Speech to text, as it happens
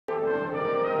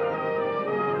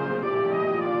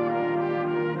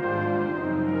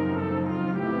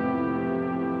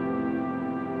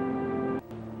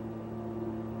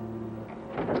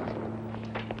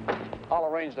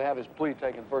arrange to have his plea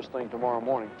taken first thing tomorrow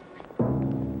morning.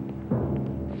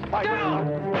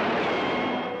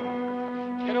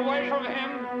 Get away from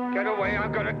him! Get away,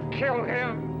 I'm gonna kill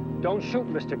him! Don't shoot,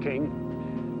 Mr. King.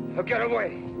 Get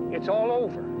away! It's all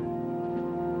over.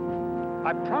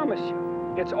 I promise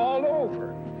you, it's all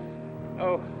over.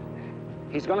 Oh.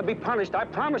 He's gonna be punished, I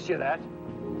promise you that.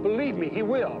 Believe me, he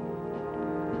will.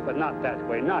 But not that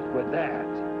way, not with that.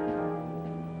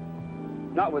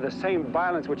 Not with the same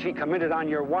violence which he committed on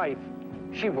your wife.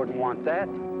 She wouldn't want that.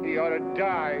 He ought to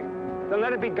die. Then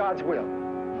let it be God's will.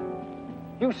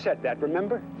 You said that,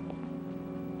 remember?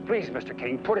 Please, Mr.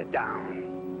 King, put it down.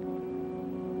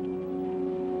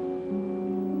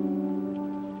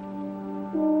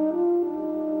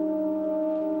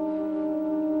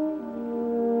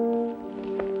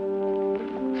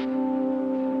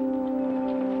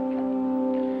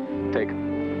 Take him.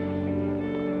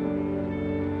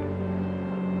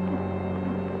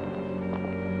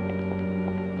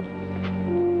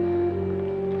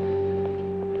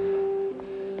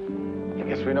 I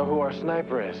guess we know who our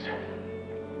sniper is.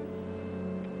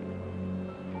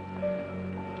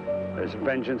 There's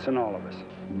vengeance in all of us.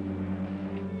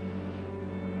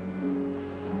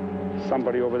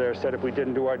 Somebody over there said if we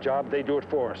didn't do our job, they'd do it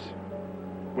for us.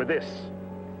 With this.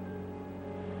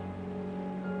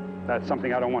 That's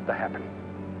something I don't want to happen.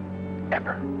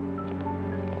 Ever.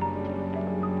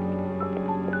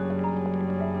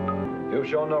 You've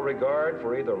shown no regard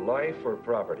for either life or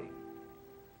property.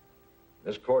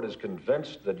 This court is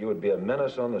convinced that you would be a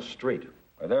menace on the street.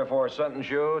 I therefore sentence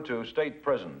you to state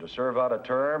prison to serve out a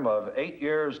term of 8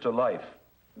 years to life.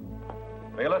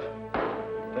 Bailiff,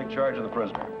 take charge of the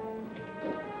prisoner.